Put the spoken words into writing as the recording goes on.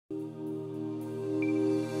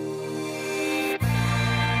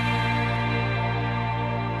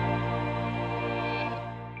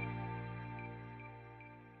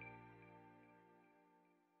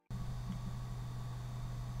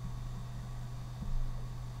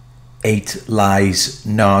8 lies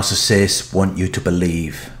narcissists want you to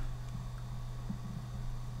believe.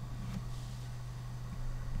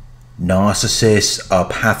 Narcissists are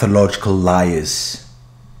pathological liars.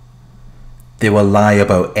 They will lie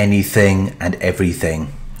about anything and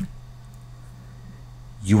everything.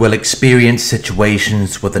 You will experience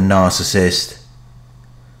situations with a narcissist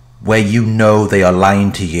where you know they are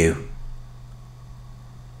lying to you.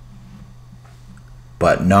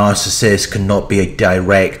 But narcissists cannot be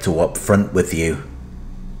direct or upfront with you.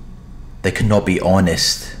 They cannot be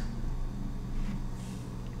honest.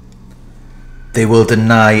 They will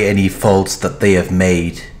deny any faults that they have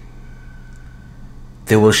made.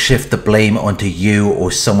 They will shift the blame onto you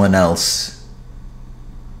or someone else.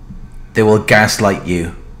 They will gaslight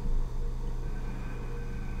you.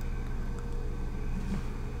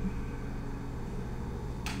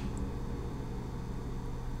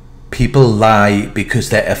 People lie because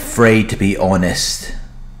they're afraid to be honest.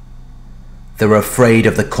 They're afraid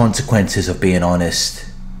of the consequences of being honest.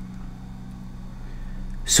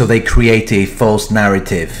 So they create a false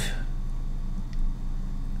narrative.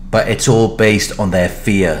 But it's all based on their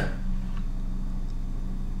fear.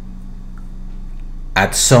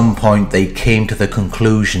 At some point they came to the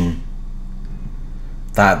conclusion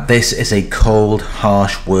that this is a cold,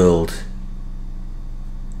 harsh world,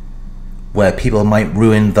 where people might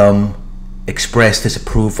ruin them, express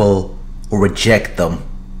disapproval, or reject them.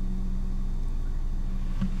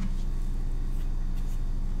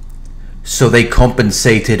 So they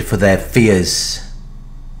compensated for their fears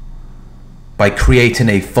by creating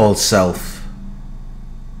a false self.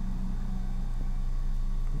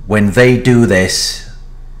 When they do this,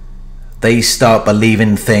 they start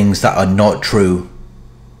believing things that are not true.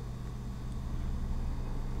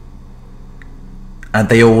 And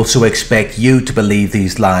they also expect you to believe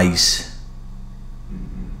these lies.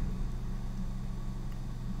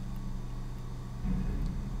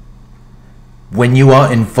 When you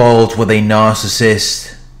are involved with a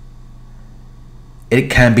narcissist, it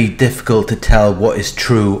can be difficult to tell what is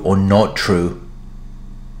true or not true.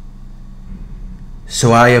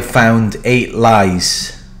 So I have found 8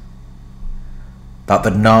 lies that the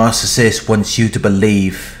narcissist wants you to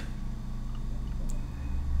believe,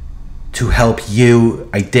 to help you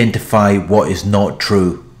identify what is not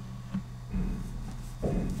true.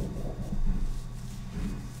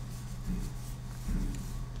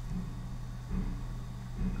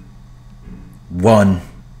 One,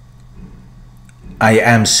 I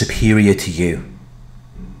am superior to you.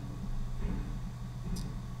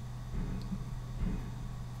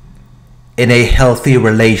 In a healthy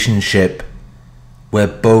relationship where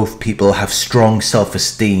both people have strong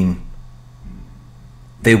self-esteem,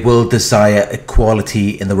 they will desire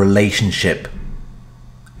equality in the relationship.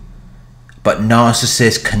 But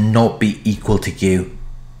narcissists cannot be equal to you.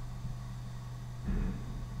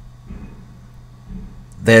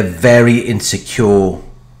 They're very insecure.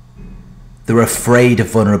 They're afraid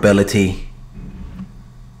of vulnerability.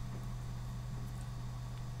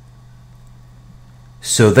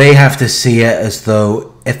 So they have to see it as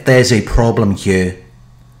though if there's a problem here,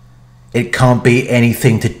 it can't be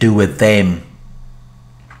anything to do with them.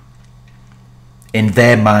 In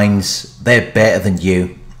their minds, they're better than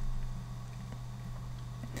you.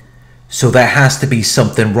 So there has to be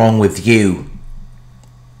something wrong with you.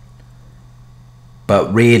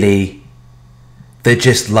 But really, they're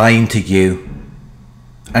just lying to you,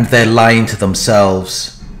 and they're lying to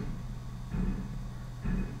themselves.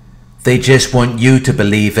 They just want you to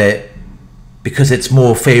believe it because it's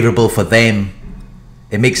more favorable for them.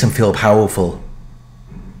 It makes them feel powerful.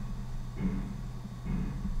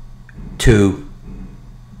 2,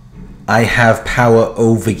 I have power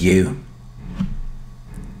over you.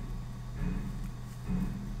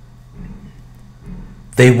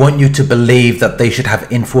 They want you to believe that they should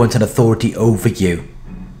have influence and authority over you.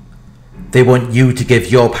 They want you to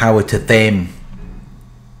give your power to them,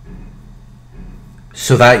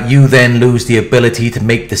 so that you then lose the ability to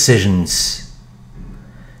make decisions.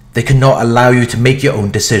 They cannot allow you to make your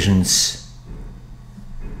own decisions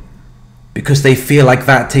because they feel like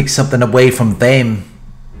that takes something away from them.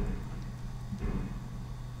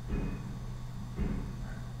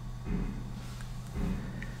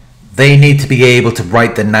 They need to be able to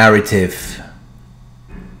write the narrative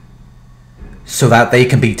so that they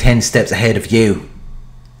can be 10 steps ahead of you.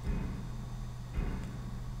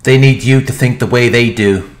 They need you to think the way they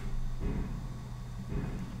do.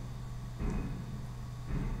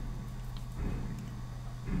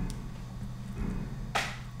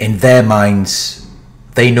 In their minds,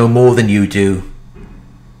 they know more than you do.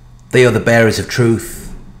 They are the bearers of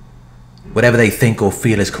truth. Whatever they think or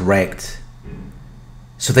feel is correct.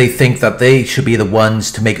 So they think that they should be the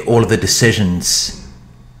ones to make all of the decisions.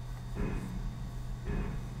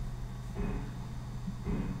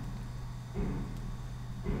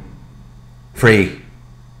 Three,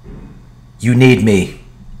 you need me.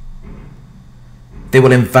 They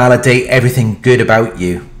will invalidate everything good about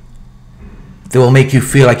you. They will make you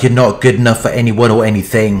feel like you're not good enough for anyone or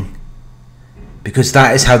anything, because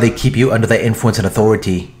that is how they keep you under their influence and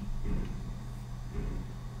authority.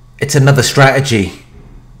 It's another strategy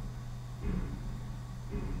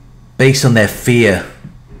based on their fear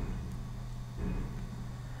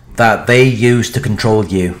that they use to control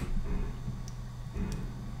you.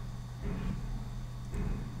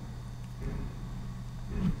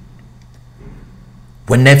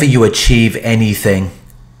 Whenever you achieve anything,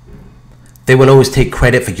 they will always take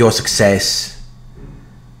credit for your success.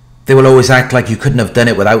 They will always act like you couldn't have done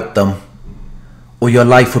it without them, or your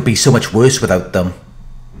life would be so much worse without them.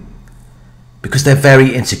 Because they're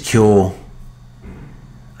very insecure,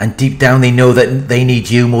 and deep down they know that they need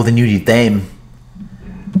you more than you need them.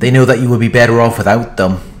 They know that you would be better off without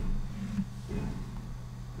them.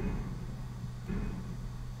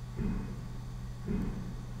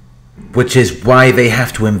 Which is why they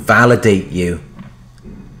have to invalidate you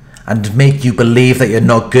and make you believe that you're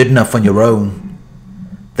not good enough on your own.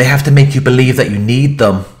 They have to make you believe that you need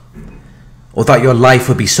them, or that your life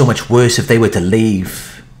would be so much worse if they were to leave.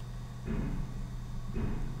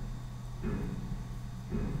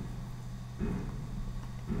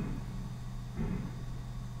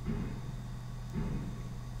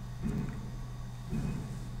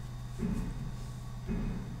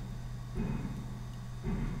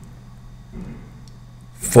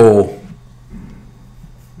 Four,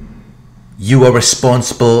 you are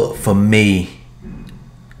responsible for me.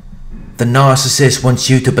 The narcissist wants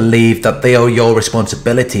you to believe that they are your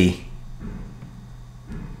responsibility,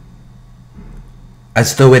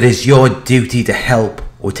 as though it is your duty to help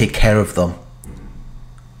or take care of them,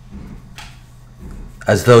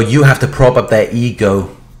 as though you have to prop up their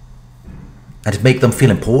ego and make them feel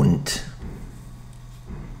important.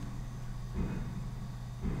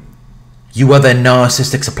 You are their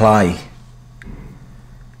narcissistic supply,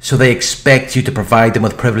 so they expect you to provide them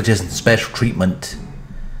with privileges and special treatment.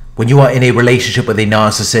 When you are in a relationship with a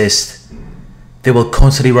narcissist, they will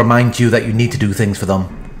constantly remind you that you need to do things for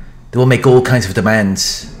them. They will make all kinds of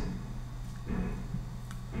demands,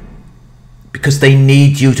 because they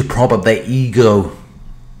need you to prop up their ego.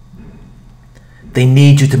 They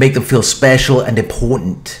need you to make them feel special and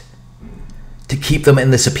important, to keep them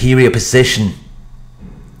in the superior position,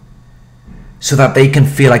 so that they can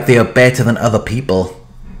feel like they are better than other people.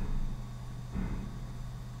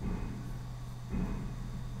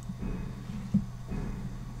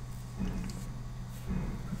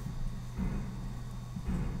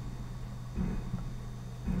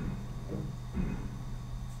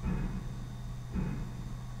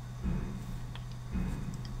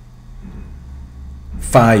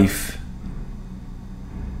 Five,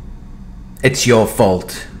 it's your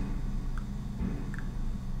fault.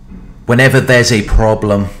 Whenever there's a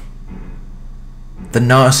problem, the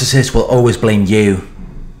narcissist will always blame you.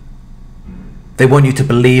 They want you to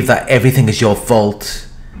believe that everything is your fault,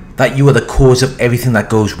 that you are the cause of everything that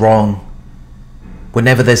goes wrong.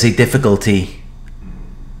 Whenever there's a difficulty,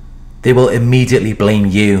 they will immediately blame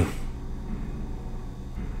you.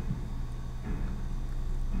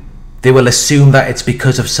 They will assume that it's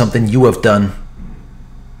because of something you have done.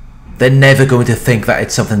 They're never going to think that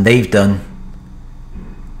it's something they've done,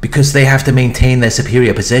 because they have to maintain their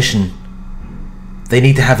superior position. They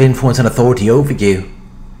need to have influence and authority over you.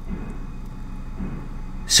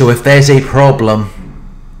 So if there's a problem,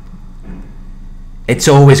 it's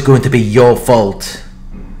always going to be your fault.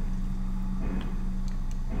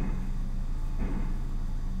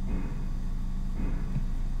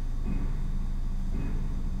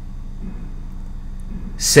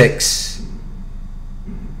 Six,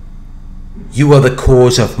 you are the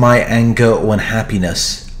cause of my anger or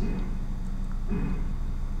unhappiness.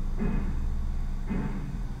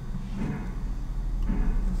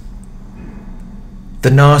 The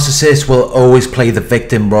narcissist will always play the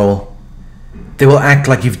victim role. They will act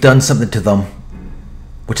like you've done something to them,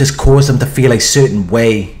 which has caused them to feel a certain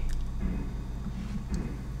way.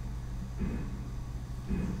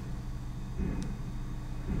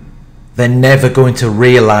 They're never going to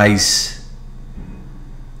realize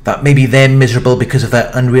that maybe they're miserable because of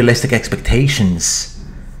their unrealistic expectations,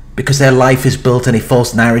 because their life is built on a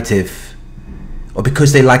false narrative, or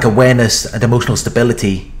because they lack awareness and emotional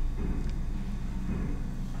stability.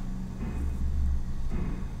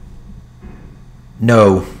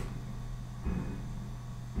 No.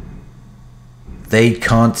 They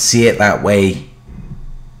can't see it that way.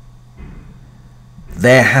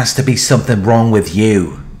 There has to be something wrong with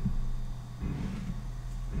you.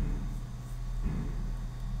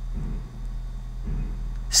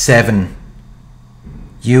 Seven,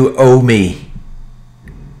 you owe me.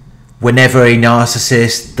 Whenever a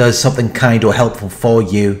narcissist does something kind or helpful for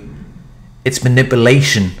you, it's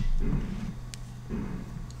manipulation.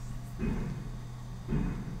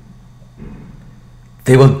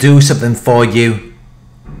 They will do something for you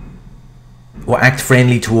or act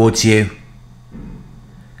friendly towards you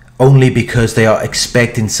only because they are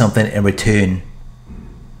expecting something in return.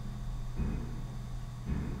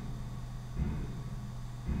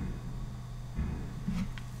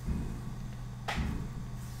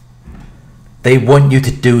 They want you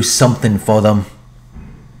to do something for them.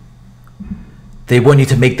 They want you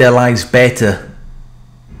to make their lives better.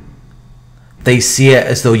 They see it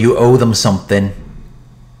as though you owe them something.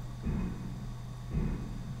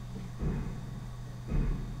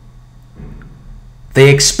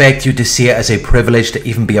 They expect you to see it as a privilege to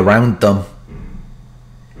even be around them.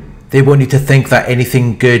 They want you to think that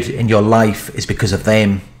anything good in your life is because of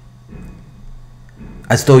them,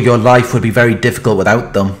 as though your life would be very difficult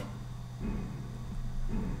without them.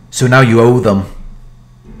 So now you owe them.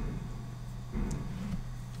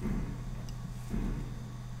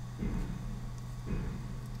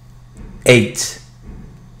 Eight,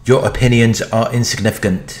 your opinions are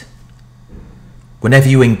insignificant. Whenever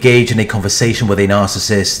you engage in a conversation with a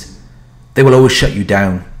narcissist, they will always shut you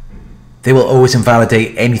down. They will always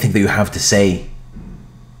invalidate anything that you have to say.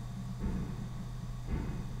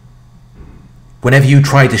 Whenever you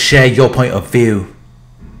try to share your point of view,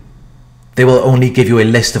 they will only give you a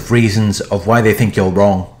list of reasons of why they think you're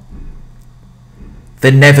wrong.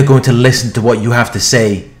 They're never going to listen to what you have to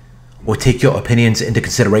say or take your opinions into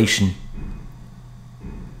consideration.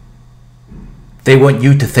 They want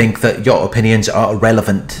you to think that your opinions are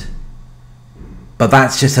irrelevant. But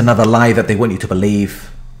that's just another lie that they want you to believe.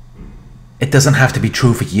 It doesn't have to be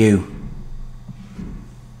true for you.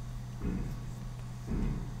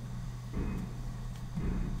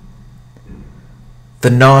 The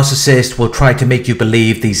narcissist will try to make you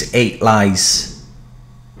believe these 8 lies.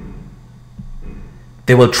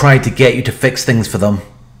 They will try to get you to fix things for them.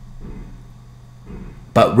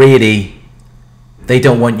 But really, they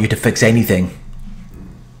don't want you to fix anything.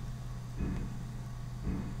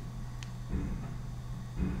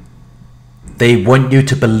 They want you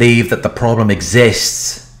to believe that the problem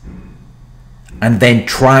exists and then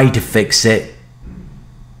try to fix it.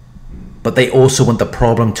 But they also want the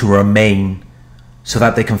problem to remain so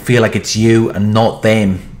that they can feel like it's you and not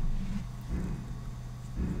them.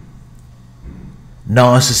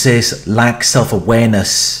 Narcissists lack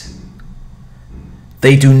self-awareness.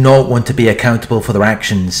 They do not want to be accountable for their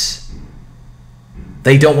actions.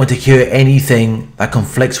 They don't want to hear anything that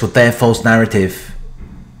conflicts with their false narrative.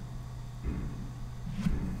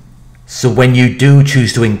 So when you do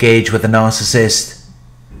choose to engage with a narcissist,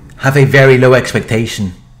 have a very low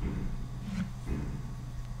expectation.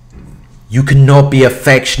 You cannot be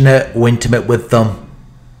affectionate or intimate with them.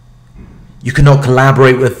 You cannot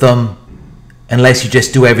collaborate with them unless you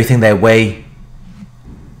just do everything their way.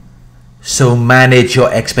 So manage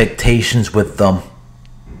your expectations with them.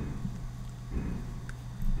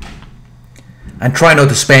 And try not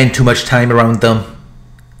to spend too much time around them.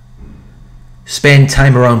 Spend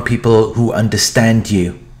time around people who understand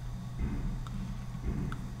you.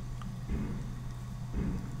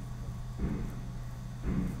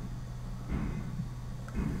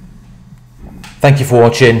 Thank you for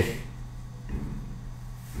watching.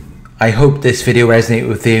 I hope this video resonated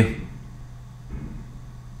with you.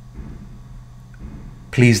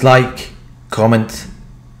 Please like, comment,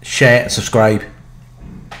 share and subscribe.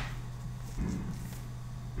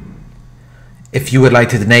 If you would like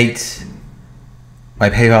to donate, my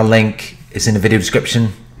PayPal link is in the video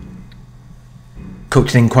description.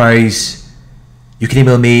 Coaching inquiries, you can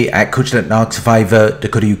email me at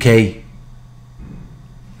coaching@narcsurvivor.co.uk.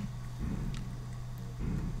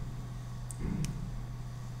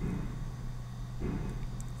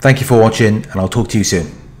 Thank you for watching, and I'll talk to you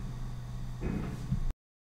soon.